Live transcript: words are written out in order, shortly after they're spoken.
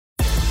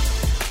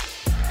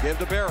Give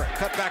to Barrett.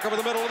 Cut back over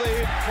the middle of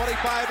the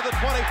 25 to the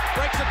 20.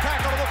 Breaks a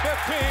tackle to the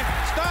 15.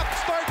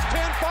 Stops, starts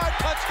 10-5.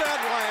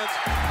 Touchdown Lions.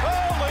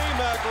 Holy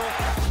mackerel.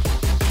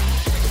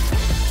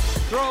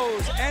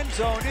 Throws, end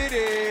zone. It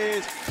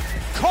is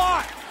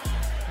caught.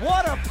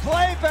 What a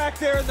play back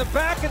there in the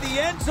back of the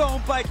end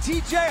zone by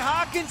T.J.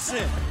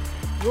 Hockenson.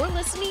 You're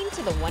listening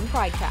to the One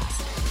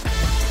Pridecast.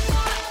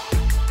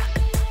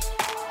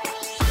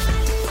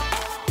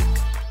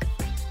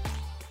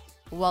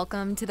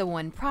 Welcome to the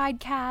One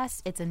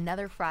Pridecast. It's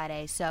another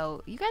Friday,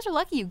 so you guys are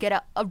lucky you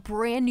get a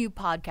brand new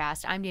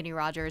podcast. I'm Danny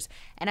Rogers,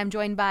 and I'm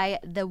joined by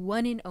the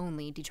one and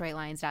only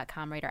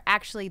DetroitLions.com writer.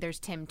 Actually, there's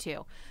Tim,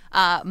 too.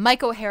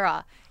 Mike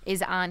O'Hara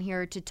is on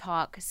here to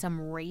talk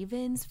some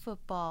Ravens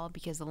football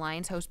because the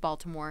Lions host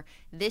Baltimore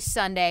this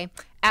Sunday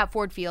at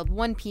Ford Field,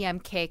 1 p.m.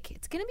 kick.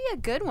 It's going to be a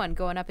good one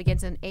going up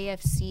against an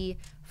AFC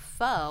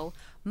foe.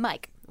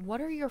 Mike, what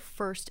are your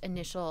first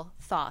initial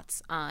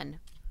thoughts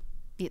on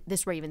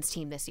this Ravens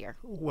team this year?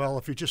 Well,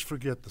 if you just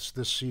forget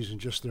this season,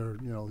 just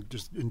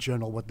just in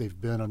general what they've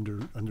been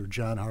under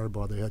John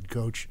Harbaugh, the head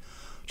coach,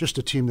 just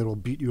a team that will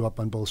beat you up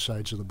on both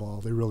sides of the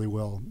ball. They really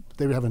will.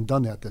 They haven't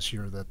done that this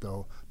year.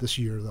 This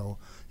year,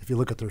 if you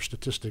look at their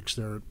statistics,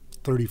 they're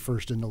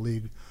 31st in the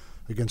league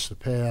against the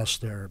pass.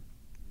 They're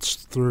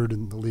third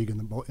in the league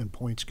in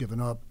points given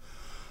up.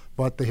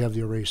 But they have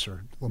the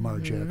eraser, Lamar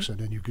Jackson,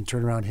 and you can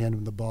turn around, hand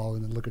him the ball,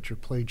 and then look at your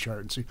play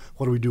chart and see,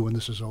 what do we do when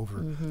this is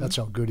over? That's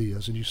how good he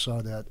is. And you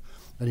saw that.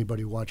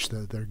 Anybody watched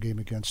their game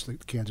against the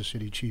Kansas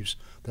City Chiefs,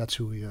 that's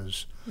who he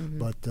is.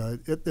 But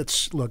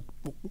look,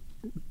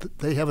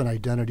 they have an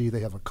identity,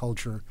 they have a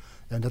culture,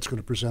 and that's going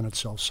to present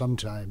itself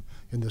sometime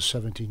in this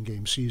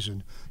 17-game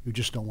season. You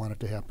just don't want it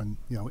to happen,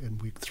 in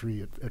week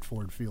 3 at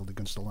Ford Field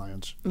against the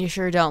Lions. You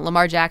sure don't.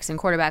 Lamar Jackson,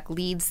 quarterback,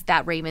 leads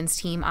that Ravens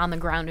team on the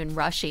ground in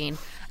rushing.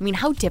 I mean,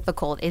 how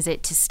difficult is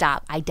it to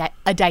stop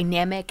a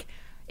dynamic?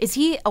 Is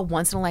he a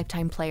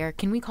once-in-a-lifetime player?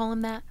 Can we call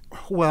him that?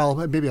 Well,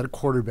 maybe at a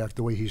quarterback,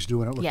 the way he's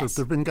doing it. Look, yes.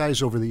 There have been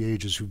guys over the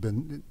ages who've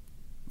been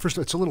 – first,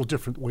 it's a little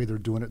different way they're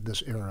doing it in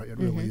this era. It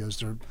really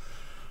is.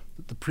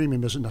 The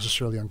premium isn't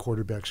necessarily on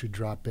quarterbacks who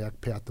drop back,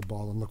 pat the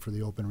ball, and look for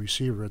the open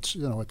receiver. It's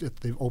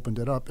they've opened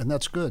it up, and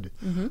that's good.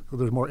 So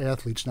there's more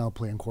athletes now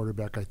playing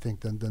quarterback, I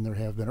think, than there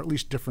have been, or at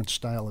least different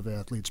style of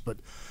athletes. But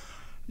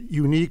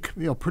unique,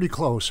 pretty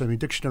close. I mean,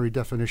 dictionary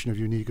definition of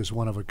unique is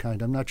one of a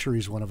kind. I'm not sure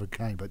he's one of a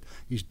kind, but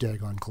he's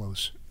daggone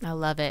close. I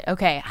love it.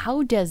 Okay,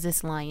 how does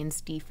this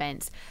Lions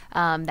defense,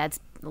 that's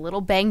a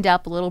little banged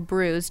up, a little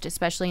bruised,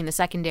 especially in the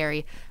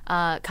secondary,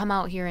 come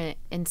out here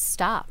and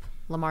stop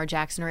Lamar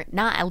Jackson, or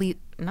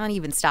not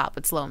even stop,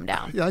 but slow him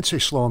down? Yeah, I'd say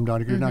slow him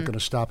down. You're not going to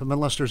stop him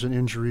unless there's an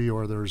injury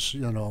or there's,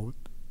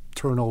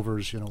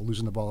 turnovers,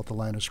 losing the ball at the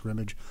line of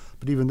scrimmage.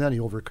 But even then, he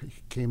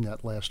overcame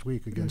that last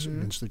week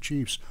against the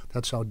Chiefs.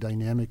 That's how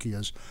dynamic he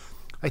is.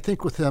 I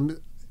think with him,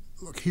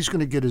 look, he's going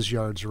to get his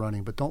yards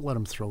running, but don't let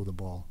him throw the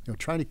ball.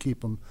 Try to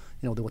keep him,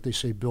 what they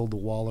say, build the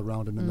wall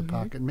around him in the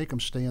pocket and make him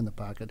stay in the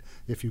pocket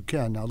if you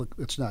can. Now, look,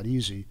 it's not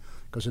easy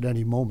because at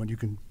any moment you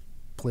can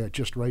play it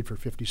just right for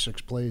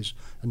 56 plays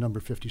and number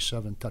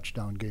 57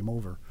 touchdown, game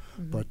over.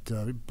 But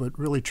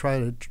really try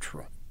to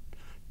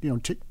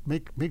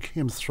make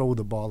him throw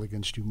the ball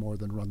against you more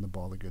than run the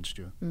ball against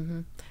you.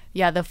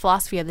 Yeah, the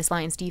philosophy of this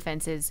Lions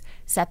defense is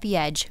set the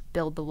edge,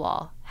 build the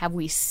wall. Have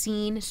we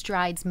seen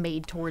strides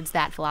made towards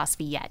that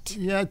philosophy yet?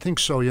 Yeah, I think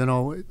so.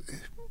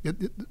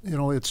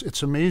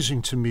 It's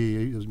amazing to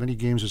me, as many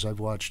games as I've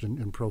watched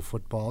in pro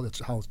football,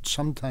 it's how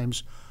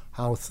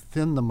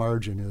thin the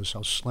margin is,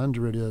 how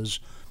slender it is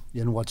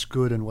in what's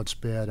good and what's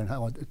bad, and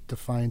how it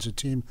defines a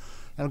team.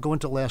 And I'll go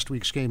into last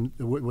week's game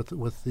with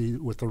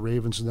the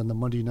Ravens, and then the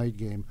Monday night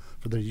game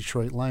for the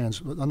Detroit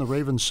Lions. On the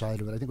Ravens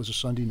side of it, I think it was a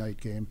Sunday night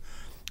game,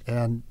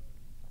 and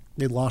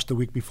they lost the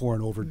week before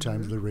in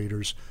overtime to the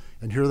Raiders.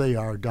 And here they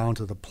are down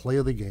to the play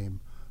of the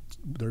game.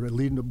 They're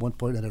leading at one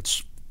point, and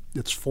it's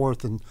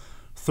 4th and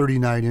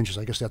 39 inches.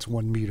 I guess that's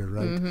 1 meter,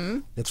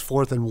 right? It's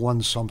 4th and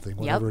 1 something,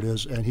 whatever it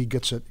is, and he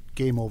gets it.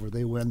 Game over.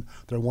 They win.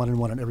 They're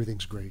 1-1, and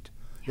everything's great.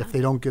 Yeah. If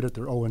they don't get it,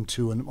 they're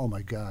 0-2, and oh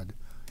my God,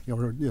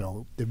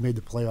 they've made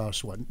the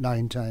playoffs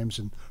 9 times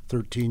in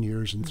 13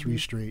 years and 3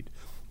 straight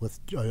with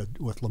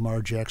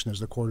Lamar Jackson as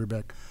the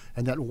quarterback,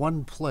 and that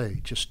one play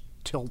just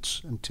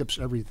tilts and tips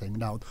everything.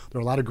 Now there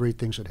are a lot of great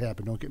things that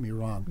happen. Don't get me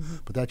wrong,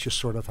 but that's just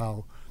sort of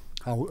how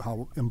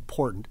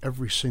important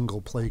every single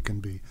play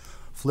can be.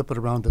 Flip it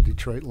around the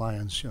Detroit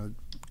Lions.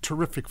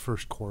 Terrific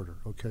first quarter.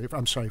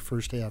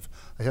 First half.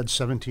 I had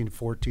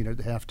 17-14 at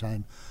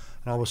halftime,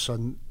 and all of a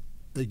sudden,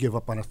 they give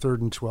up on a 3rd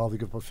and 12. They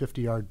give up a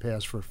 50-yard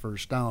pass for a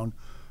first down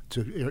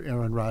to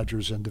Aaron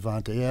Rodgers and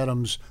Devontae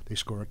Adams. They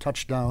score a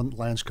touchdown.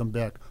 Lions come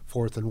back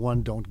 4th and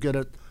 1, don't get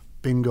it.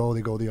 Bingo,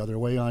 they go the other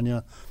way on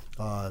you.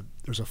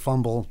 There's a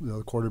fumble.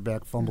 The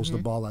quarterback fumbles the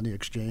ball on the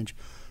exchange.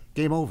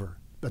 Game over.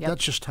 But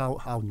that's just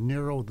how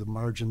narrow the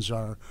margins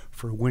are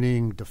for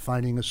winning,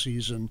 defining a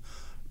season.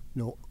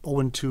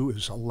 0-2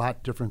 is a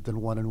lot different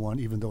than 1-1,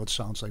 even though it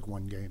sounds like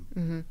one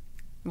game.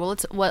 Well,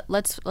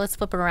 let's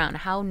flip it around.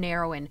 How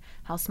narrow and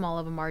how small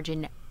of a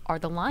margin are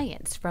the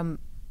Lions from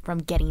from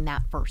getting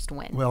that first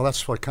win. Well,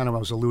 that's what kind of I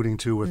was alluding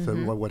to with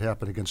what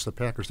happened against the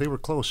Packers. They were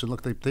close, and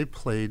look, they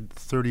played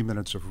 30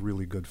 minutes of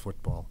really good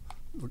football.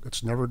 Look,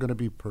 it's never going to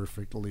be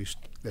perfect. At least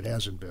it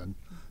hasn't been.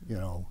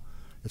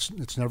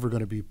 It's never going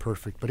to be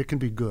perfect, but it can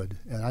be good.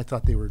 And I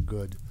thought they were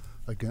good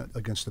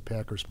against the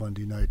Packers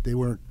Monday night. They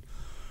weren't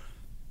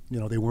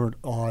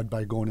awed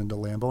by going into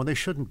Lambeau, and they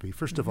shouldn't be.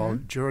 First of all,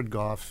 Jared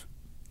Goff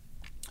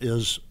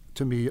is,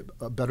 to me,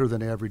 a better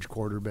than average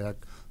quarterback.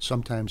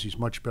 Sometimes he's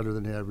much better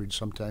than average.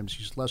 Sometimes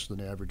he's less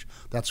than average.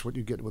 That's what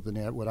you get with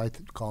what I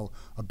call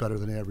a better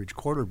than average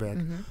quarterback.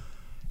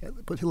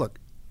 But look,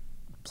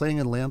 playing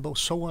in Lambeau,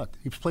 so what?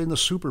 He's played in the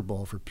Super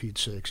Bowl, for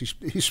Pete's sakes.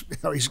 He's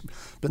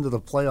been to the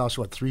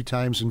playoffs 3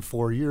 times in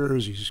 4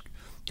 years. He's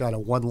got a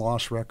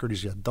 1-loss record.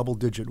 He's got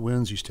double-digit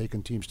wins. He's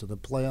taken teams to the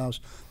playoffs.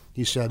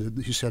 He said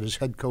his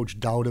head coach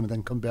doubted him and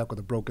then come back with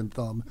a broken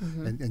thumb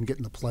and get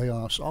in the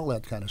playoffs, all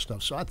that kind of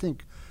stuff. So I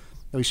think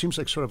he seems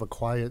like sort of a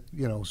quiet,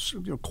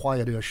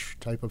 quiet-ish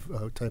type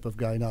of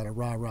guy, not a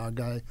rah-rah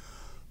guy.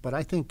 But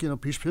I think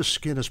his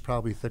skin is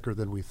probably thicker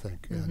than we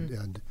think,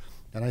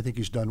 and I think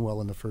he's done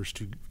well in the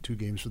first two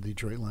games for the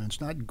Detroit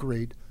Lions. Not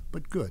great,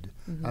 but good.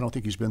 I don't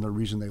think he's been the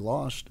reason they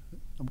lost.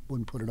 I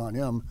wouldn't put it on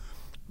him,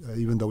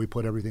 even though we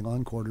put everything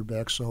on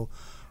quarterback. So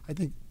I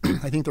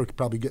think they're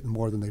probably getting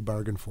more than they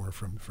bargained for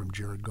from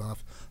Jared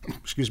Goff.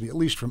 Excuse me, at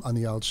least from on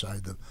the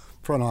outside, the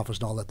front office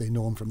and all that. They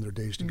know him from their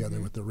days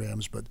together with the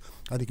Rams, but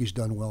I think he's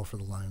done well for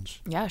the Lions.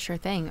 Yeah, sure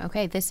thing.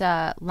 Okay, this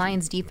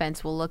Lions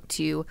defense will look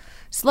to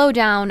slow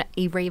down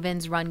a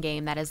Ravens run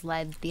game that has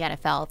led the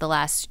NFL the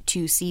last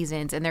 2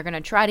 seasons, and they're going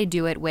to try to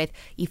do it with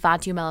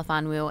Ifeatu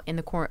Melifonwu in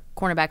the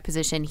cornerback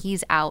position.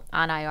 He's out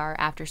on IR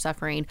after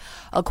suffering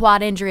a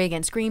quad injury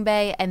against Green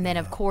Bay, and then,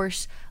 of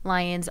course,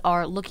 Lions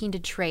are looking to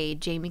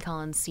trade Jamie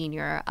Collins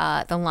Sr.,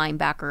 the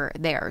linebacker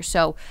there.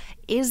 So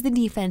is the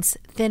defense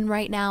thin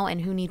right now,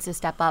 and who needs to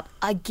step up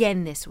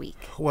again this week?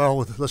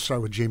 Well, let's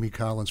start with Jamie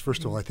Collins.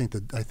 First of all, I think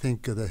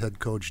the head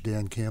coach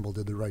Dan Campbell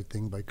did the right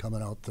thing by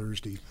coming out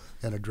Thursday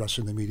and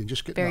addressing the meeting,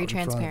 just getting very out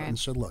in front of it and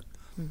said, "Look."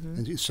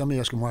 And somebody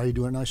asked him, "Why are you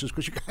doing it?" And I says,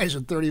 "Because you guys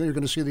in 30 minutes you're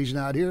going to see that he's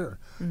not here.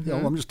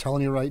 I'm just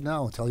telling you right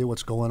now. I'll tell you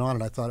what's going on."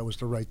 And I thought it was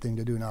the right thing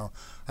to do. Now,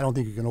 I don't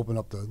think you can open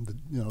up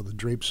the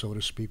drapes, so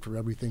to speak, for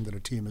everything that a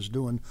team is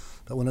doing.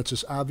 But when it's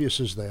as obvious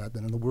as that,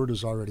 then the word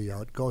is already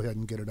out. Go ahead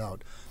and get it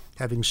out.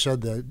 Having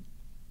said that,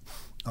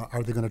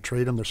 are they going to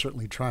trade him? They're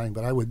certainly trying.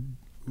 But I would,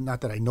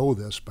 not that I know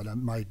this, but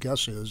my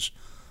guess is,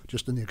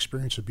 just in the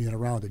experience of being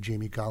around, that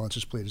Jamie Collins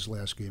has played his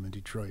last game in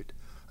Detroit.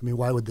 I mean,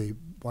 why would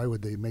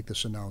they make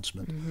this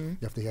announcement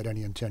if they had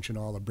any intention at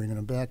all of bringing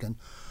him back? And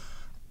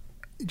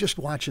just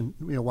watching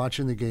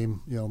the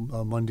game,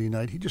 Monday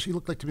night, he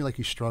looked to me like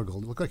he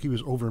struggled. It looked like he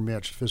was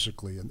overmatched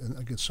physically and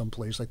against some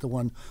plays, like the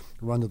one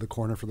run to the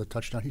corner for the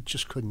touchdown. He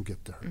just couldn't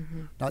get there.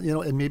 Not,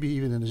 and maybe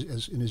even in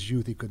his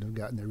youth he couldn't have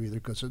gotten there either,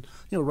 because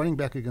running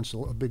back against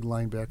a big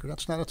linebacker,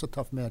 that's a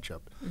tough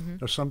matchup.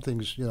 There's some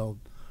things, the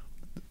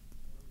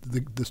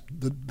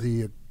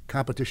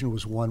competition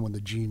was won when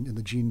the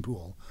gene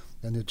pool.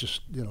 And it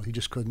just, he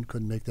just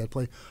couldn't make that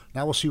play.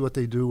 Now we'll see what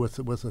they do with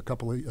a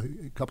couple of young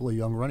a couple of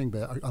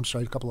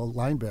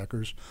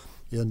linebackers,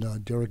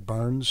 in Derek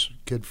Barnes,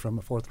 kid from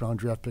a 4th-round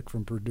draft pick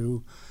from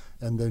Purdue,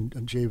 and then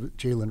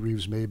Jalen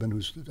Reeves-Maybin,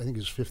 who's I think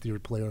his 5th-year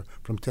player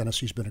from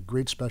Tennessee. He's been a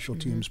great special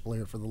teams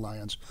player for the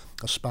Lions,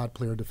 a spot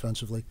player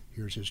defensively.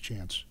 Here's his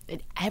chance.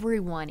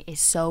 Everyone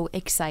is so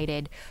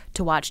excited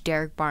to watch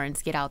Derek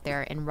Barnes get out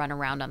there and run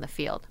around on the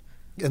field.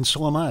 And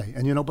so am I.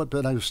 And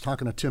but I was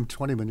talking to Tim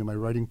Twentyman, my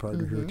writing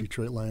partner here at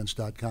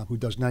DetroitLions.com, who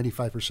does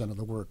 95% of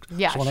the work.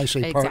 Yeah, so when I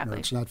say partner, exactly.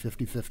 It's not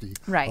 50-50.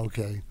 Right.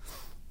 Okay.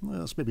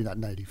 Well, it's maybe not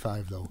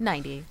 95, though.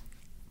 90.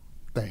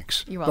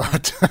 Thanks. You're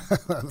welcome.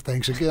 But,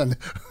 thanks again.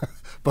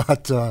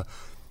 But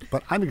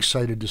I'm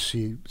excited to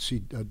see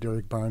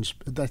Derek Barnes.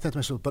 I thought to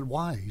myself, but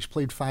why? He's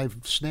played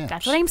 5 snaps.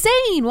 That's what I'm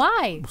saying.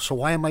 Why? So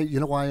why am I?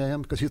 You know why I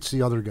am? Because it's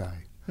the other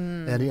guy.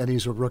 And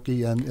he's a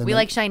rookie, and we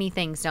like shiny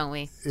things, don't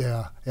we?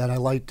 Yeah, and I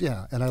liked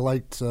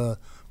some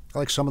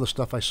of the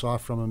stuff I saw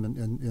from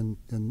him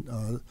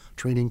in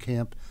training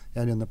camp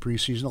and in the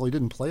preseason. Well, he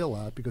didn't play a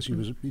lot because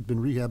he'd been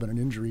rehabbing an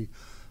injury,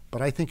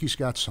 but I think he's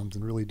got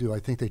something, really do. I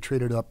think they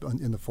traded up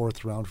in the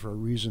 4th round for a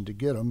reason to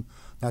get him.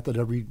 Not that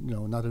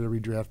every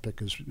draft pick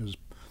is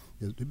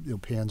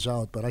pans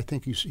out, but I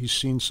think he's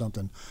seen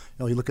something.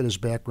 You look at his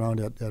background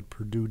at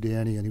Purdue,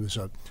 Danny, and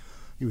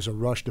he was a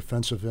rush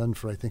defensive end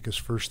for, I think, his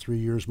first 3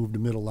 years, moved to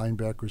middle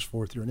linebacker his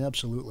 4th year, and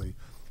absolutely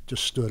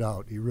just stood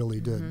out. He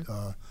really did.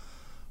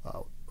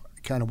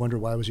 Kind of wonder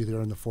why was he there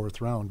in the 4th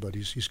round, but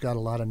he's got a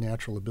lot of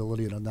natural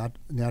ability and a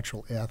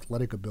natural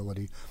athletic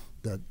ability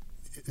that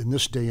in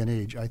this day and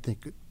age, I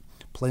think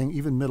playing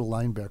even middle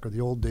linebacker,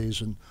 the old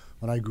days when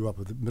I grew up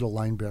with the middle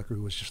linebacker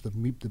who was just the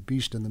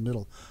beast in the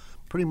middle,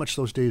 pretty much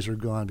those days are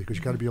gone because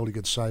you got to be able to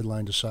get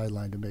sideline to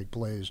sideline to make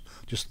plays.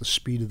 Just the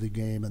speed of the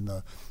game and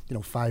the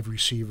 5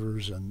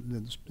 receivers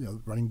and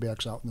running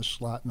backs out in the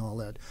slot and all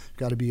that. You've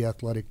got to be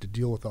athletic to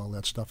deal with all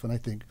that stuff. And I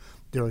think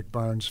Derek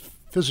Barnes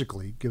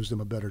physically gives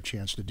them a better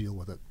chance to deal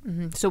with it.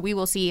 So we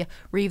will see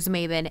Reeves,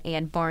 Maven,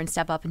 and Barnes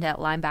step up into that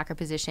linebacker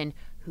position.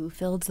 Who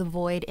fills the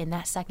void in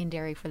that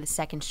secondary for the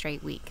second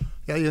straight week?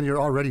 Yeah, and you're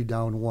already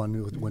down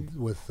one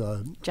with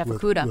Jeff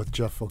Okudah. With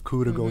Jeff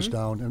Okudah goes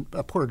down,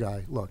 and poor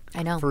guy. Look,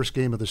 I know. First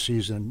game of the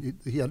season,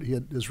 he had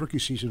his rookie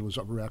season was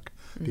a wreck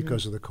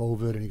because of the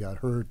COVID, and he got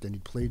hurt.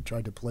 And he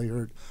tried to play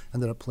hurt,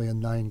 ended up playing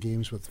 9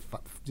 games with,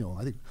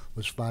 I think it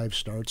was 5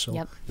 starts.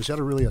 So is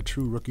that really a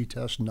true rookie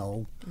test?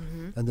 No.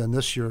 And then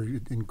this year,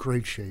 in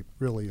great shape,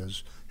 really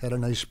is. Had a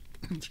nice,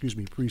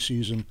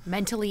 preseason.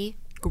 Mentally,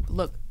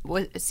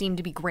 seemed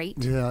to be great.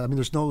 Yeah, I mean,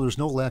 there's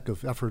no lack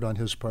of effort on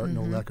his part,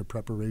 no lack of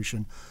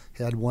preparation.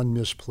 Had one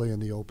missed play in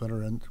the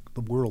opener, and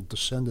the world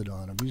descended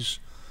on him.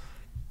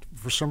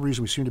 For some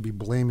reason, we seem to be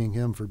blaming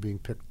him for being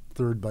picked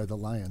 3rd by the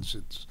Lions.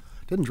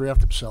 Didn't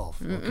draft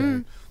himself,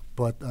 okay?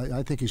 But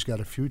I think he's got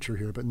a future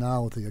here. But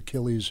now with the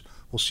Achilles,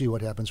 we'll see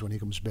what happens when he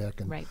comes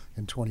back in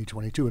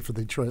 2022. And for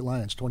the Detroit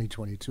Lions,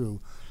 2022.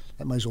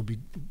 That might as well be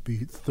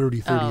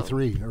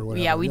 30-33 or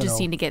whatever. Yeah, we just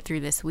need to get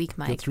through this week,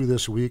 Mike. Get through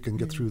this week and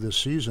get through this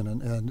season.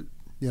 And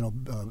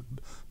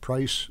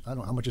Price, I don't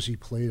know, how much has he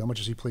played? How much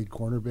has he played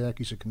cornerback?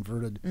 He's a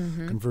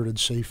converted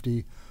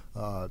safety.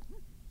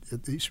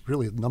 He's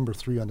really number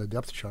 3 on the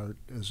depth chart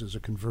as a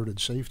converted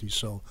safety.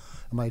 So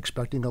am I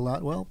expecting a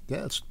lot? Well,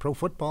 yeah, it's pro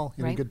football.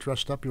 You get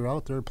dressed up, you're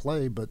out there,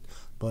 play. But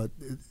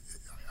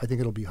I think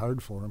it'll be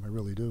hard for him. I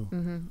really do.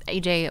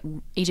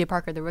 AJ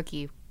Parker, the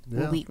rookie,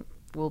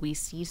 will we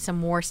see some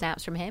more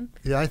snaps from him?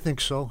 Yeah, I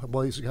think so.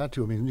 Well, he's got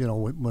to. I mean,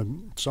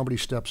 when somebody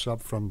steps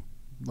up from,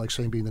 like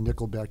saying, being the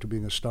nickel back to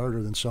being a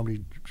starter, then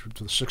somebody,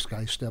 the 6th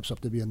guy steps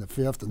up to being the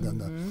 5th, and then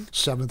the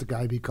 7th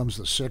guy becomes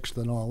the 6th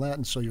and all that.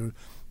 And so you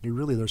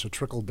really, there's a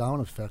trickle-down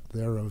effect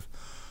there of,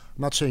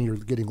 I'm not saying you're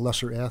getting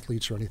lesser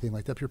athletes or anything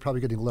like that, but you're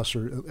probably getting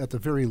lesser, at the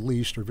very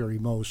least or very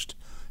most,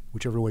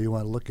 whichever way you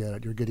want to look at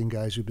it, you're getting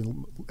guys who've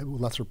been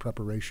lesser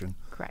preparation.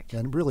 Correct.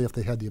 And really, if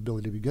they had the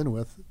ability to begin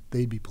with,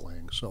 they'd be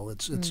playing. So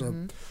it's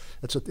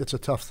a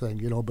tough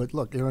thing, But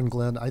look, Aaron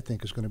Glenn, I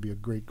think, is going to be a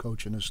great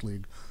coach in this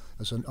league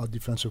as a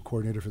defensive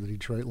coordinator for the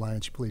Detroit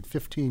Lions. He played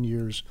 15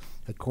 years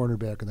at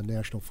cornerback in the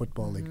National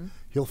Football League.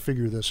 He'll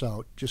figure this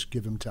out. Just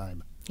give him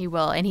time. He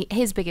will, and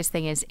his biggest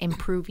thing is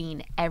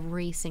improving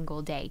every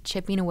single day,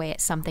 chipping away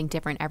at something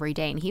different every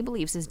day, and he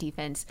believes his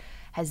defense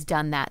has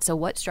done that. So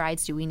what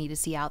strides do we need to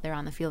see out there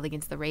on the field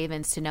against the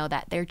Ravens to know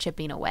that they're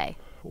chipping away?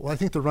 Well, I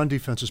think the run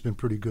defense has been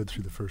pretty good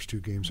through the first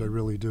 2 games. I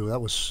really do. That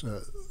was,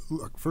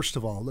 look, first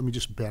of all, let me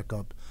just back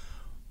up.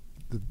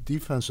 The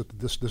defense that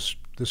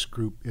this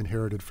group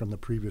inherited from the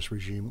previous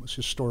regime was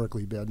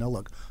historically bad. Now,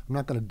 look, I'm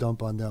not going to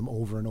dump on them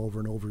over and over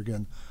and over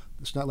again.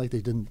 It's not like they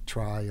didn't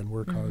try and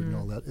work hard and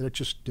all that. It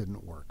just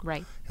didn't work.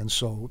 Right. And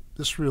so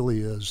this really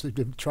is.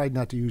 They've tried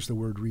not to use the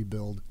word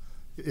rebuild.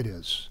 It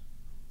is.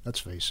 Let's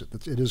face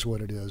it. It is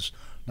what it is.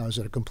 Now, is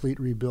it a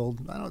complete rebuild?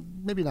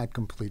 Maybe not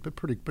complete,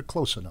 but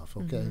close enough.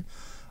 Okay.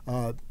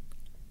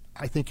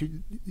 I think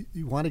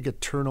you want to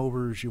get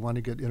turnovers, you want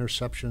to get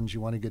interceptions,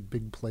 you want to get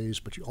big plays,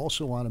 but you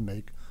also want to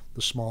make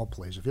the small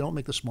plays. If you don't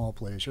make the small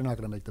plays, you're not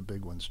going to make the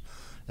big ones.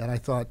 And I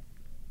thought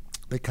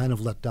they kind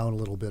of let down a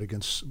little bit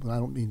against, I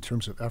don't mean in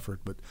terms of effort,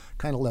 but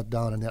kind of let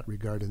down in that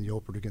regard in the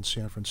opener against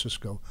San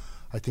Francisco.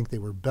 I think they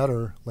were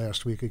better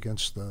last week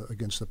against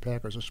the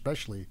Packers,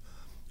 especially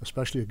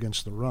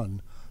against the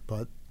run,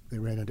 but they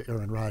ran into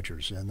Aaron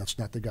Rodgers, and that's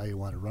not the guy you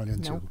want to run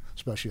into,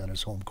 especially on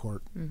his home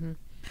court.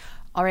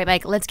 All right,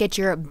 Mike, let's get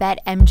your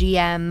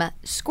BetMGM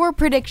score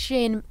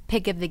prediction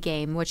pick of the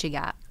game. What you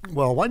got?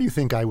 Well, why do you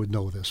think I would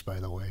know this, by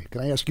the way?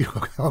 Can I ask you?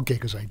 Okay,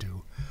 because I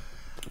do.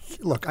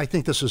 Look, I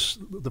think this is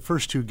the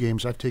first 2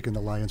 games. I've taken the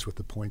Lions with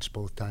the points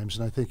both times,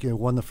 and I think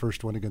won the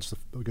first one against the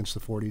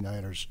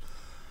 49ers.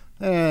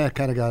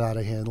 Kind of got out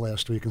of hand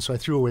last week, and so I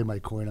threw away my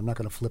coin. I'm not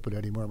going to flip it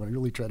anymore. I'm going to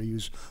really try to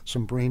use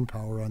some brain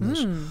power on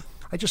this.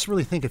 I just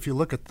really think if you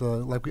look at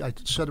I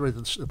said right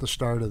at the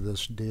start of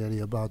this, Danny,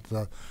 about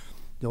the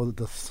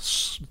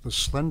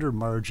slender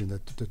margin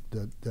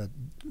that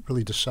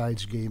really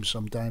decides games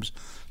sometimes,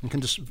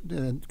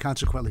 and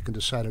consequently can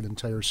decide an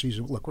entire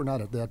season. Look, we're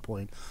not at that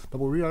point, but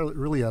we are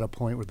really at a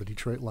point where the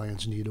Detroit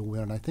Lions need a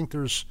win. And I think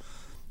there's,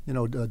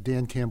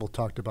 Dan Campbell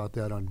talked about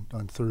that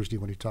on Thursday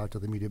when he talked to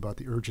the media about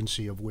the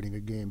urgency of winning a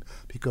game,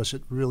 because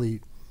it really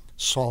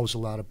solves a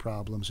lot of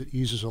problems. It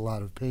eases a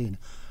lot of pain.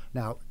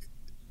 Now,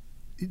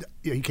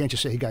 you can't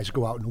just say, hey, guys,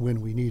 go out and win.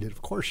 We need it.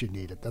 Of course you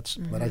need it.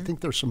 But I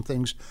think there's some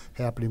things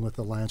happening with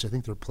the Lions. I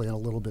think they're playing a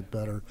little bit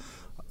better.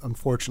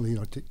 Unfortunately,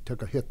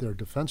 took a hit there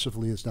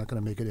defensively. It's not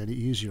going to make it any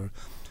easier.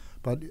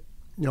 But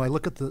I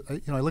look at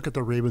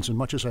the Ravens, and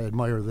much as I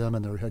admire them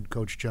and their head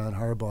coach John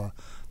Harbaugh,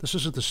 this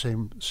isn't the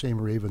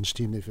same Ravens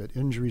team. They've had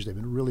injuries. They've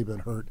really been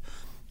hurt.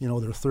 They're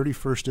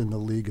 31st in the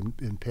league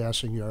in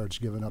passing yards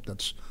given up.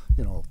 That's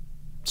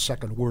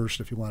second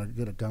worst if you want to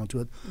get it down to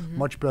it.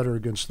 Much better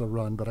against the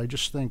run, but I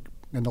just think.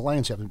 And the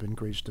Lions haven't been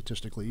great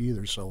statistically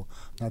either, so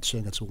I'm not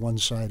saying it's a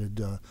one-sided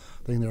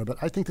thing there. But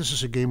I think this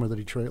is a game where the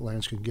Detroit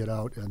Lions can get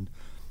out and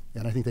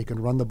And I think they can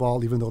run the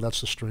ball, even though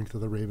that's the strength of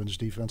the Ravens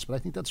defense. But I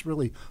think that's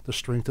really the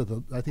strength of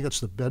I think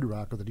that's the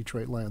bedrock of the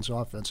Detroit Lions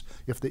offense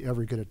if they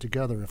ever get it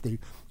together. If they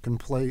can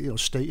play,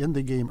 stay in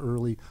the game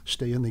early,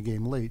 stay in the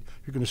game late,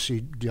 you're going to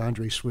see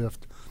DeAndre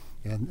Swift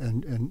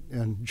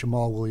and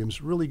Jamal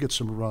Williams really get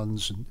some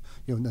runs and,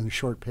 and the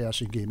short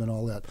passing game and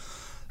all that.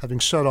 Having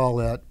said all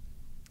that,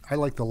 I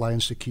like the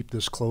Lions to keep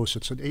this close.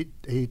 It's an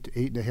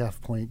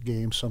 8.5 point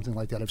game, something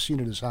like that. I've seen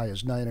it as high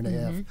as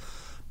 9.5.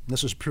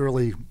 This is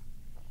purely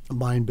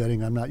mind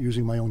betting. I'm not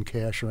using my own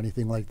cash or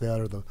anything like that,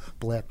 or the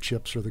black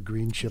chips or the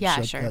green chips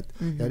at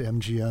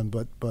MGM.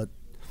 But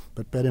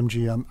bet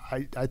MGM.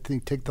 I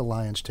think take the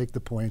Lions, take the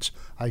points.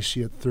 I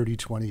see it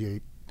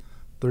 30-28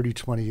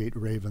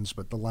 Ravens,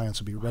 but the Lions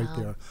will be right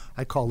there.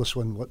 I call this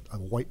one a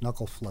white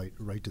knuckle flight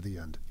right to the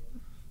end.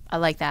 I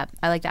like that.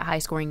 I like that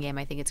high-scoring game.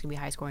 I think it's going to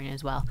be high-scoring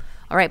as well.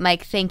 All right,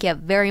 Mike, thank you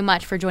very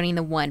much for joining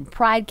the One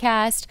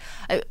Pridecast.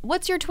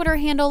 What's your Twitter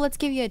handle? Let's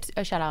give you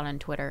a shout-out on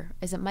Twitter.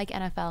 Is it Mike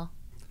NFL?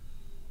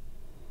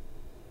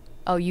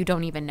 Oh, you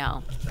don't even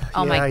know.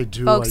 Oh, yeah, I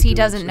do. Folks, he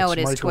doesn't know what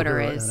his Mike Twitter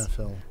O'Hara is.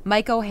 NFL.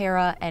 Mike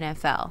O'Hara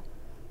NFL.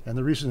 And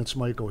the reason it's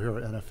Mike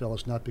O'Hara NFL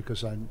is not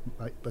because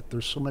but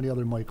there's so many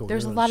other Mike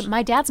O'Haras. There's a lot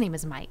my dad's name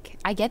is Mike.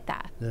 I get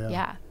that.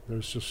 Yeah.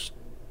 There's just,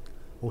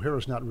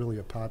 O'Hara's not really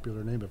a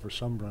popular name, but for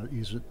some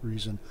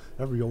reason,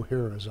 every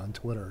O'Hara is on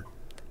Twitter.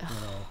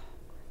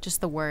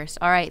 Just the worst.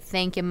 All right,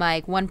 thank you,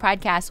 Mike. One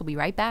Pridecast will be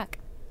right back.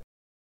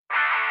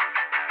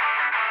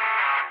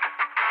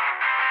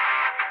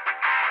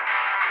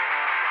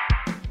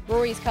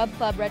 Rory's Cub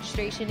Club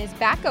registration is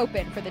back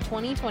open for the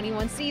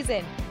 2021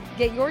 season.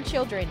 Get your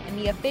children in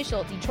the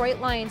official Detroit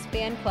Lions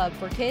fan club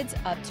for kids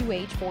up to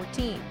age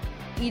 14.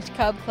 Each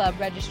Cub Club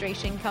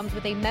registration comes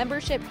with a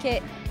membership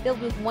kit filled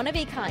with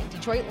one-of-a-kind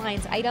Detroit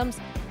Lions items,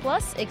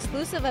 plus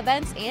exclusive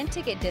events and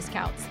ticket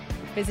discounts.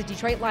 Visit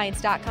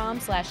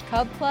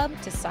DetroitLions.com/Cub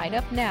Club to sign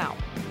up now.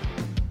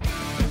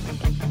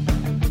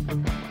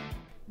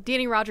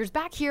 Danny Rogers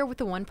back here with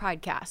the One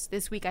Pridecast.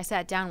 This week I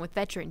sat down with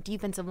veteran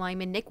defensive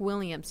lineman Nick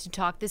Williams to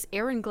talk this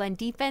Aaron Glenn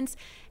defense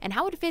and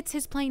how it fits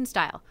his playing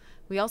style.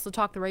 We also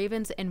talk the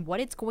Ravens and what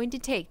it's going to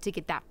take to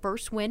get that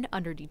first win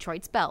under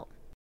Detroit's belt.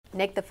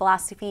 Nick, the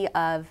philosophy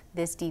of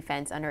this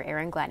defense under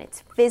Aaron Glenn,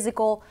 it's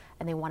physical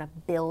and they want to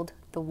build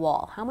the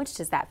wall. How much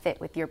does that fit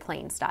with your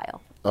playing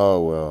style?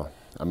 Oh, well,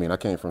 I mean, I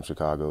came from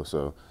Chicago,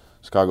 so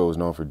Chicago was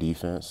known for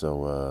defense.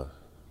 So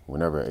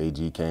whenever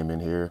AG came in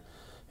here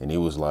and he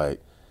was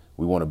like,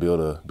 we want to build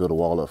a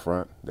wall up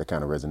front, that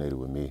kind of resonated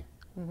with me.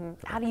 Mm-hmm.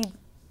 How do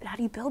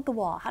you build the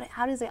wall?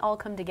 How does it all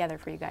come together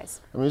for you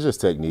guys? I mean, it's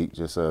just technique,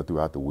 just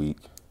throughout the week,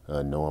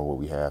 knowing what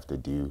we have to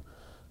do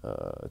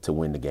to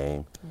win the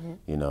game.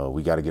 Mm-hmm.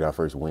 We got to get our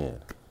first win,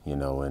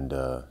 and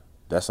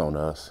that's on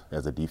us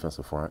as a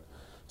defensive front.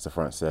 It's a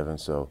front seven,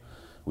 so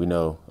we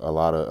know a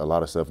lot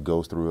of stuff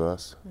goes through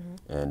us, mm-hmm.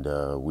 and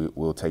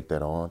we'll take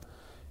that on,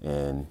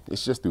 and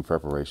it's just through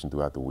preparation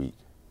throughout the week.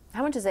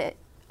 How much is it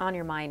on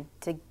your mind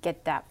to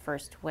get that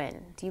first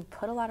win? Do you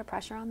put a lot of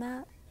pressure on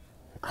that?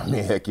 I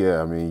mean, heck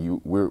yeah. I mean,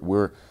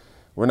 we're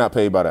not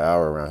paid by the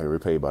hour around here. We're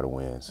paid by the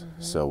wins.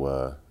 Mm-hmm.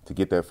 So to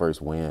get that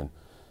first win,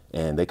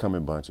 and they come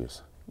in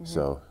bunches. Mm-hmm.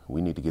 So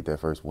we need to get that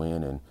first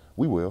win, and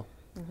we will.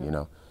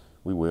 Mm-hmm.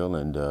 We will,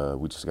 and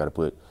we just got to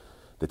put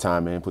the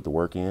time in, put the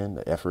work in,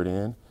 the effort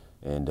in,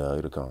 and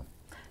it'll come.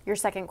 Your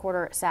second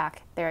quarter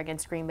sack there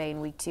against Green Bay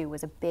in Week 2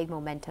 was a big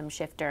momentum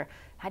shifter.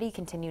 How do you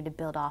continue to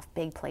build off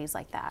big plays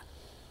like that?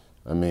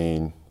 I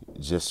mean,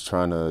 just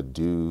trying to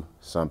do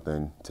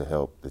something to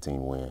help the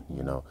team win,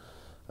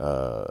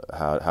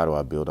 How do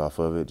I build off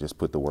of it? Just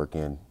put the work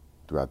in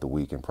throughout the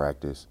week in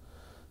practice,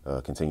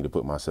 continue to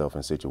put myself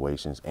in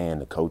situations, and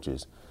the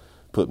coaches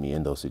put me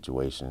in those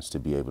situations to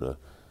be able to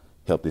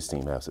help this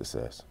team have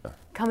success.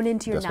 Coming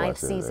into your ninth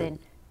season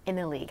in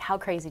the league, how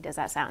crazy does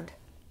that sound?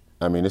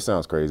 I mean, it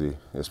sounds crazy,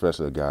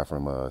 especially a guy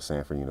from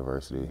Sanford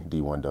University,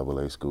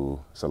 D1AA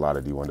school. It's a lot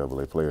of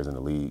D1AA players in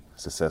the league,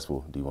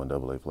 successful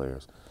D1AA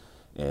players.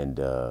 And,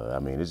 I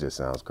mean, it just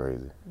sounds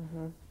crazy.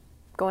 Mm-hmm.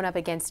 Going up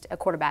against a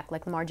quarterback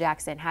like Lamar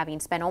Jackson, having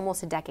spent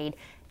almost a decade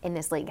in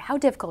this league, how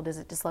difficult is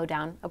it to slow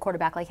down a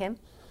quarterback like him?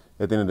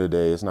 At the end of the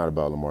day, it's not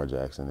about Lamar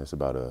Jackson. It's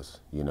about us.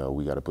 We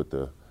got to put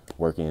the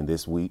work in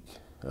this week.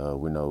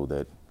 We know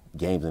that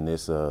games in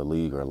this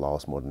league are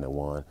lost more than they're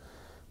won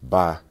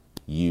by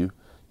you,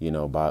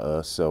 by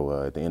us.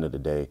 So at the end of the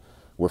day,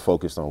 we're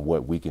focused on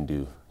what we can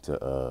do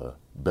to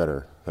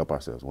better help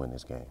ourselves win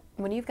this game.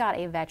 When you've got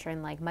a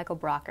veteran like Michael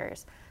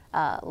Brockers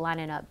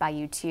lining up by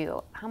you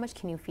too, how much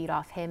can you feed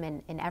off him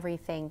and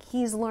everything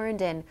he's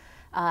learned and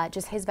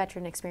just his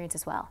veteran experience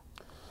as well?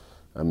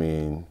 I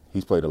mean,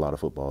 he's played a lot of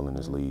football in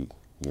this league.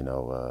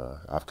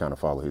 I've kind of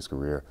followed his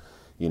career.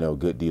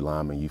 Good D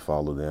linemen, you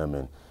follow them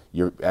and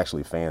you're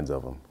actually fans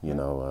of them. You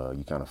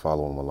kind of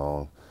follow them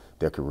along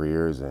their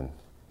careers, and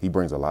he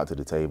brings a lot to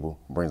the table,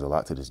 brings a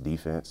lot to this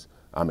defense.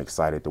 I'm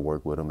excited to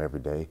work with him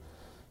every day,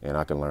 and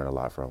I can learn a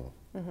lot from him.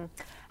 Mm-hmm.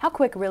 How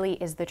quick really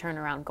is the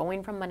turnaround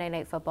going from Monday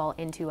Night Football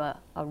into a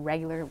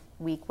regular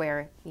week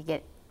where you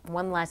get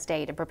one less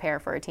day to prepare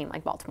for a team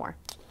like Baltimore?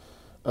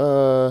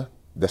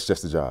 that's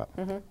just the job.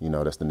 You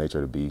know, that's the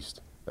nature of the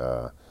beast.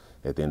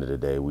 At the end of the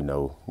day, we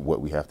know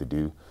what we have to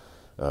do,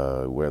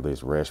 whether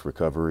it's rest,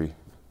 recovery,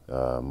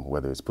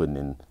 whether it's putting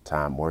in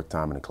work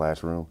time in the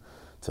classroom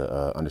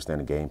to understand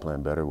the game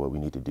plan better, what we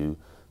need to do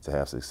to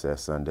have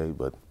success Sunday.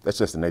 But that's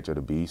just the nature of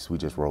the beast. We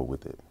just roll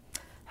with it.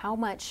 How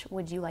much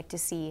would you like to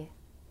see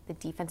the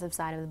defensive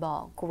side of the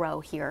ball grow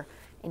here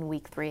in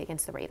Week 3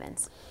 against the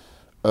Ravens?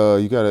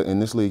 In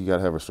this league, you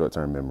gotta have a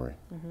short-term memory.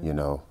 You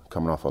know,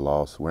 coming off a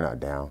loss, we're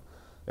not down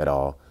at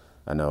all.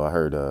 I know I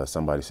heard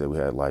somebody say we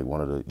had like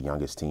one of the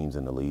youngest teams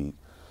in the league,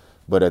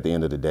 but at the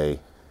end of the day,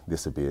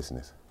 this is a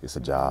business. It's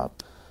a job.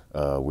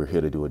 We're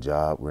here to do a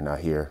job. We're not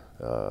here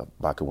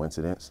by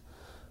coincidence.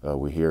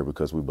 We're here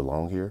because we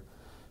belong here,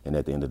 and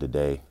at the end of the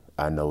day,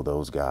 I know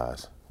those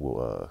guys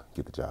will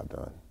get the job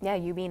done. Yeah,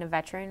 you being a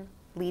veteran,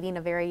 leading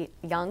a very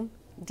young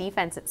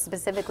defense,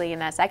 specifically in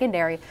that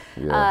secondary.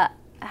 Yeah.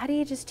 How do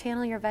you just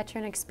channel your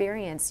veteran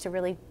experience to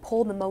really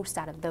pull the most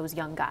out of those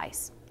young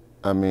guys?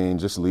 I mean,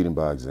 just leading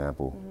by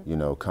example, you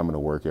know, coming to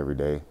work every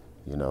day,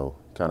 you know,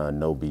 kind of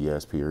no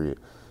BS period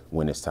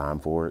when it's time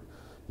for it.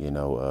 You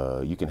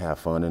know, you can have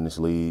fun in this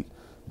league,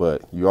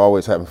 but you're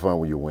always having fun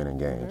when you're winning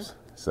games.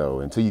 So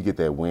until you get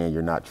that win,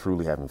 you're not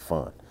truly having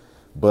fun.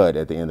 But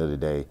at the end of the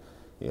day,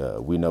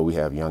 we know we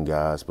have young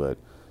guys, but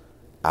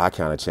I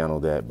kind of channel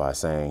that by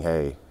saying,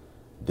 hey,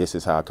 this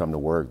is how I come to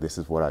work. This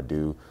is what I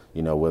do.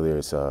 You know, whether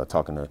it's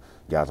talking to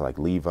guys like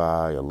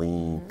Levi,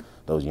 Aline,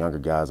 those younger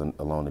guys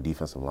along the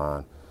defensive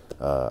line,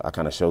 I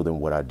kind of show them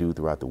what I do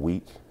throughout the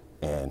week,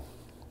 and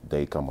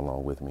they come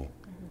along with me.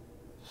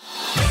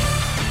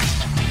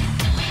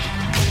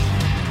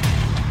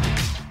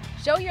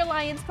 Show your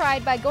Lions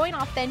pride by going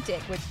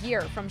authentic with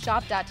gear from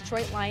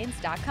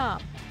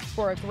shop.detroitlions.com.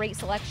 For a great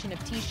selection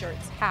of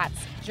t-shirts, hats,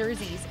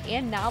 jerseys,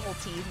 and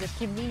novelties with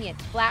convenient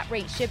flat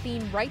rate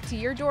shipping right to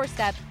your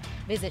doorstep,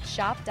 visit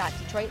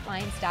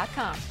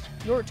shop.detroitlions.com,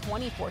 your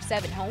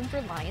 24/7 home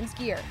for Lions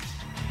gear.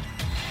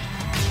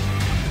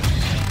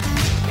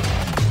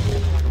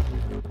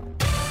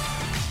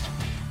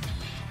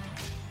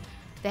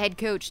 The head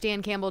coach,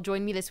 Dan Campbell,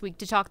 joined me this week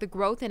to talk the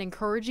growth and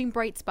encouraging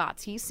bright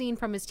spots he's seen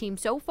from his team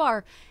so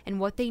far and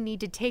what they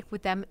need to take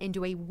with them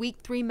into a Week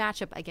 3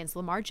 matchup against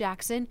Lamar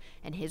Jackson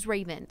and his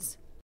Ravens.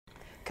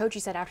 Coach,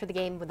 you said after the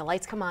game, when the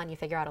lights come on, you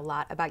figure out a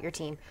lot about your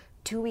team.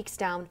 2 weeks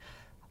down,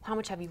 how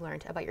much have you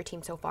learned about your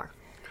team so far?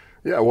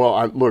 Yeah, well,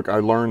 I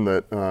learned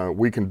that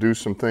we can do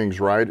some things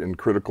right in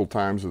critical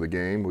times of the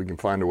game. We can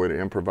find a way to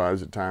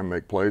improvise at time,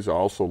 make plays. I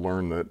also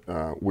learned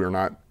that we're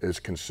not as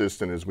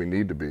consistent as we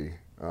need to be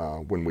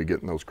when we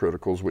get in those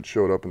criticals, which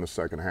showed up in the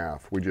second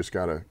half. We just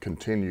got to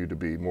continue to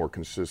be more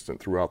consistent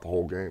throughout the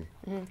whole game.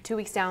 2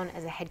 weeks down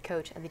as a head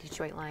coach of the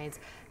Detroit Lions,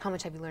 how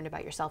much have you learned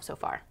about yourself so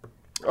far?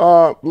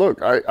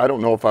 Look, I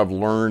don't know if I've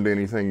learned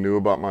anything new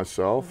about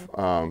myself.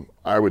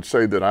 I would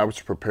say that I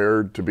was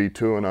prepared to be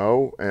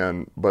 2-0,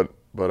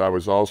 but I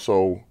was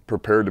also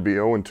prepared to be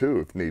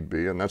 0-2 if need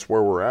be, and that's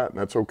where we're at, and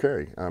that's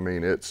okay. I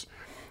mean, it's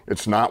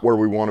not where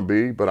we want to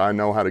be, but I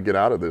know how to get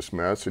out of this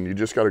mess, and you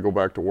just got to go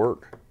back to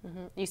work.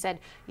 You said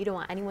you don't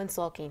want anyone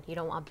sulking. You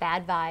don't want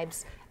bad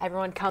vibes.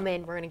 Everyone come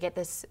in. We're going to get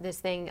this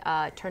thing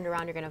turned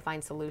around. You're going to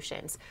find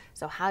solutions.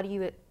 So how do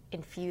you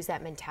infuse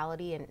that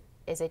mentality, and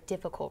is it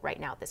difficult right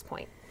now at this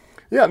point?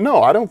 Yeah,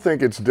 no, I don't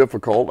think it's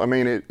difficult. I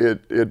mean,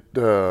 it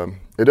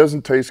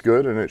doesn't taste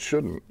good, and it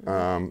shouldn't.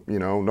 You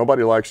know,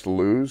 nobody likes to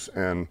lose,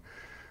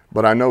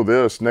 but I know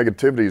this,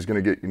 negativity is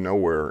going to get you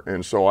nowhere.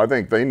 And so I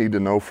think they need to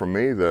know from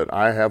me that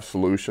I have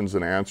solutions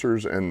and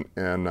answers, and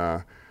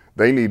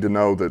they need to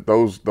know that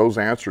those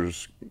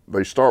answers,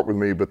 they start with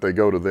me, but they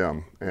go to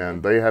them,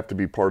 and they have to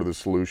be part of the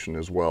solution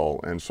as well.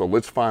 And so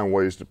let's find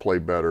ways to play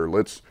better.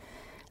 Let's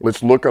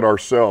look at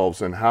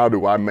ourselves and how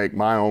do I make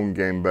my own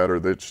game better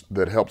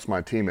that helps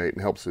my teammate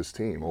and helps this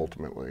team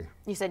ultimately.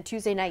 You said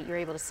Tuesday night you were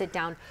able to sit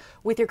down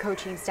with your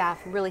coaching staff,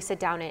 really sit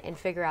down and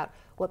figure out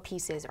what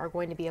pieces are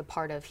going to be a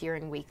part of here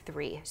in Week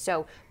 3.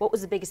 So what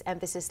was the biggest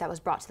emphasis that was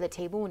brought to the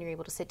table when you were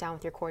able to sit down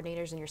with your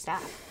coordinators and your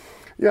staff?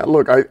 Yeah,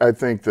 look, I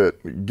think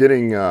that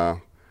getting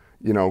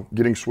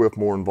Swift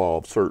more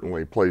involved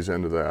certainly plays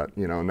into that.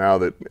 You know, now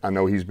that I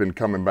know he's been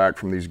coming back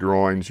from these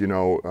groins,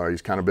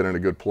 he's kind of been in a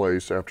good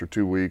place after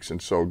 2 weeks.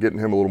 And so getting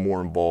him a little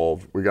more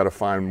involved, we got to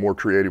find more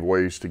creative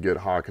ways to get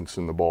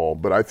Hockenson the ball.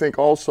 But I think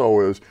also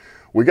is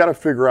we got to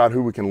figure out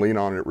who we can lean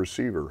on at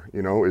receiver.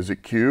 You know, is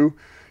it Q?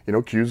 You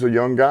know, Q's a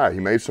young guy. He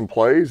made some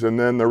plays, and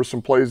then there were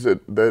some plays that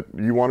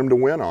you want him to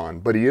win on.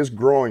 But he is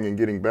growing and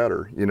getting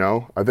better, you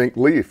know. I think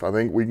we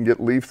can get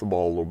Leaf the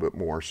ball a little bit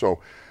more. So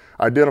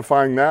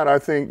identifying that, I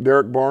think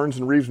Derek Barnes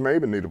and Reeves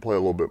Maben need to play a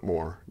little bit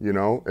more, you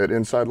know, at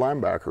inside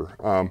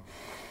linebacker.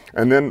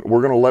 And then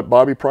we're going to let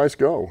Bobby Price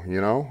go,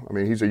 you know. I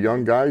mean, he's a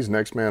young guy. He's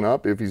next man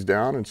up if he's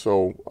down. And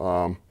so,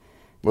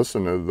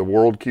 listen, the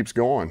world keeps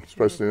going,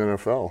 especially in the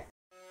NFL.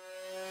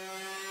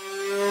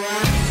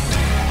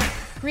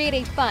 Create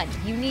a fun,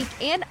 unique,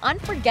 and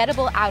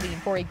unforgettable outing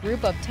for a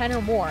group of 10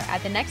 or more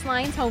at the next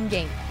Lions home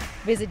game.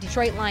 Visit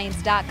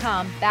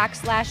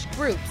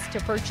DetroitLions.com/groups to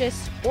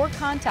purchase or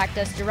contact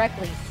us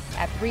directly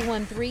at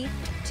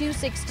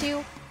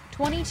 313-262-2400.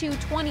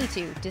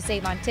 2222 to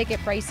save on ticket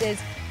prices,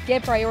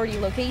 get priority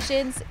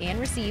locations, and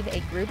receive a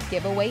group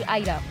giveaway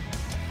item.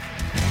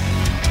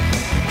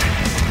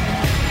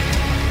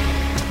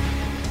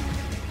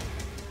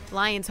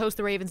 Lions host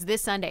the Ravens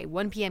this Sunday,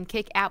 1 p.m.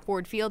 kick at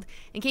Ford Field.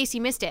 In case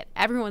you missed it,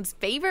 everyone's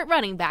favorite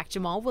running back,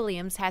 Jamal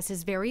Williams, has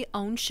his very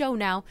own show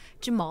now,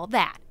 Jamal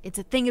That. It's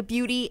a thing of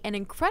beauty and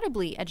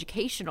incredibly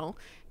educational.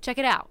 Check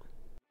it out.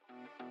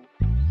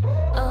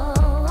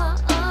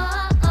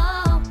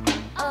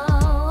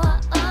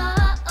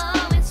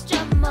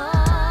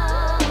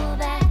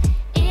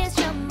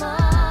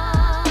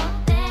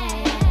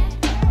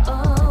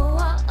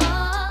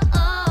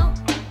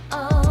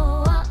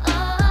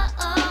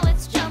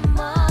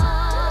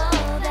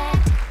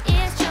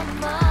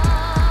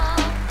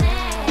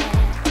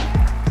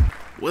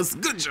 What's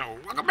good, Joe?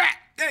 Welcome back.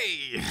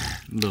 Hey.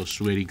 A little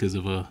sweaty because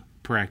of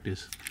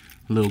practice.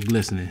 A little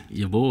glistening.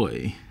 Your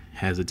boy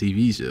has a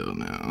TV show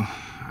now.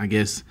 I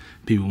guess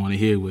people want to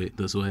hear what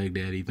the Swag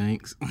Daddy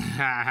thinks.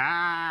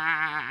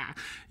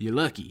 You're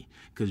lucky,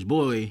 because your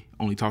boy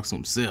only talks to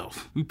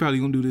himself. We probably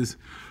gonna do this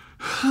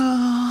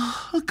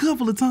a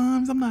couple of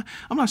times. I'm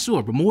not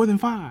sure, but more than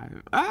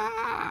 5.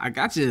 I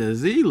got you.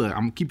 See, look,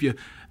 I'm gonna keep you.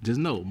 Just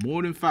know,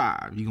 more than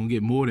 5. You're gonna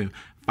get more than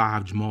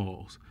 5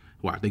 Jamals.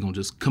 Why, they gonna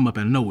just come up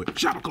out of nowhere.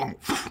 Shot on.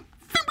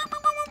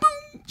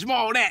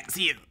 Jamal That's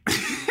here.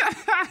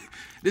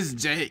 This is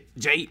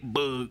Jay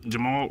Bug,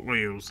 Jamal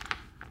Williams,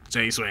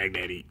 Jay Swag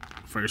Daddy.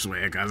 First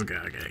swag, how's it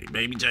going? Okay,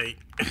 baby Jay.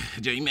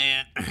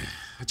 J-Man.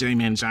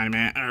 J-Man, Shiny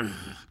Man.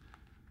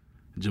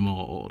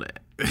 Jamal, all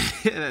that.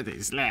 That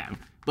thing slap.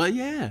 But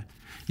yeah,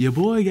 your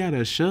boy got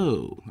a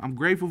show. I'm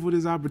grateful for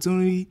this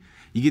opportunity.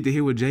 You get to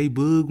hear what Jay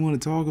Bug want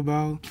to talk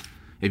about.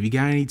 If you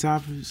got any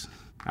topics,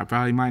 I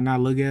probably might not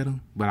look at them,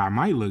 but I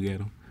might look at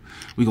them.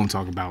 We're going to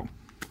talk about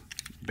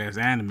best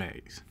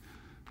animes,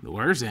 the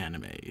worst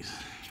animes,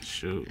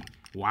 shoot,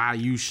 why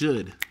you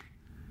should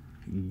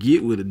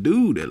get with a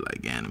dude that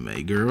like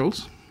anime,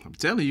 girls. I'm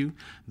telling you,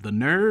 the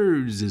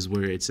nerds is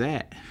where it's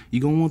at.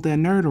 You going to want that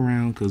nerd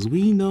around because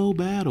we know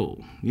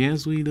battle.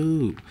 Yes, we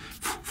do.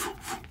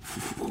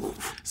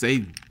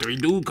 Say 3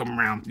 dudes come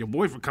around, your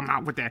boyfriend come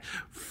out with that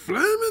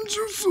flaming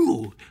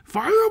jutsu,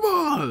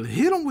 fireball,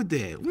 hit him with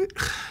that.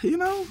 You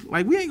know,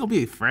 like we ain't gonna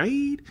be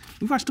afraid.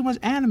 We watch too much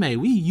anime.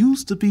 We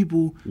used to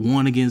people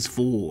 1 against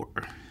 4,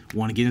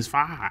 1 against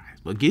 5.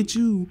 But get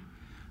you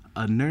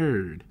a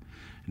nerd.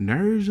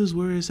 Nerds is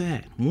where it's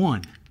at.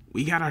 1,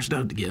 we got our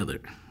stuff together.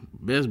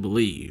 Best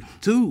believe.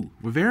 2,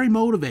 we're very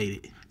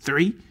motivated.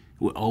 3,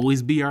 we'll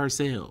always be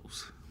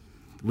ourselves.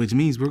 Which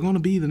means we're gonna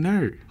be the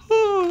nerd.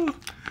 Oh,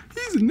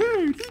 he's a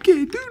nerd. He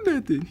can't do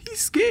nothing. He's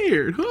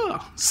scared. Huh?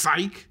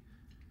 Psych.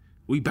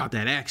 We about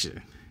that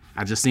action.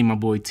 I just seen my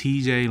boy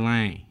TJ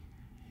Lane.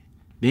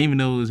 Didn't even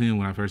know it was him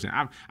when I first seen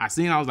him. I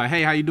seen him, I was like,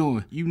 hey, how you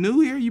doing? You new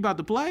here? You about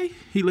to play?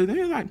 He looked at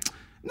me, he was like,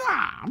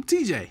 nah, I'm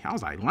TJ. I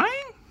was like, Lane?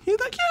 He was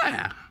like,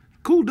 yeah.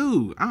 Cool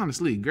dude.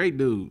 Honestly, great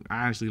dude.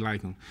 I actually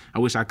like him. I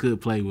wish I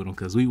could play with him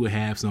because we would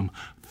have some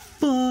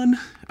fun,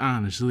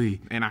 honestly.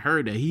 And I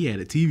heard that he had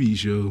a TV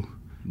show.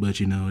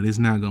 But you know, it's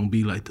not gonna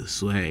be like the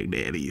Swag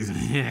Daddies.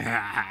 We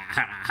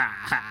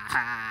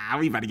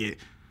about to get,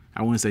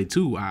 I wouldn't say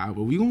too wild,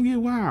 but we gonna get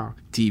wild.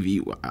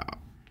 TV wild.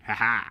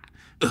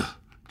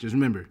 Just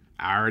remember,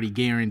 I already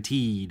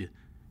guaranteed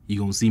you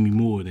gonna see me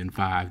more than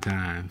 5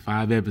 times.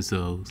 5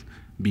 episodes.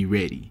 Be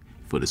ready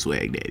for the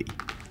Swag Daddy.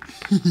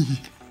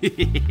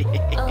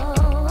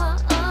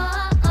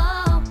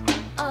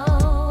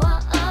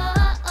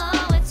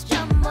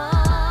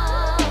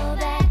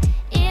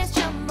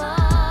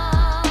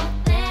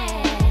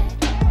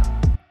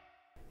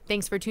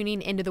 Thanks for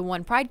tuning into the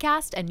One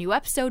Pridecast. A new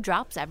episode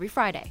drops every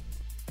Friday.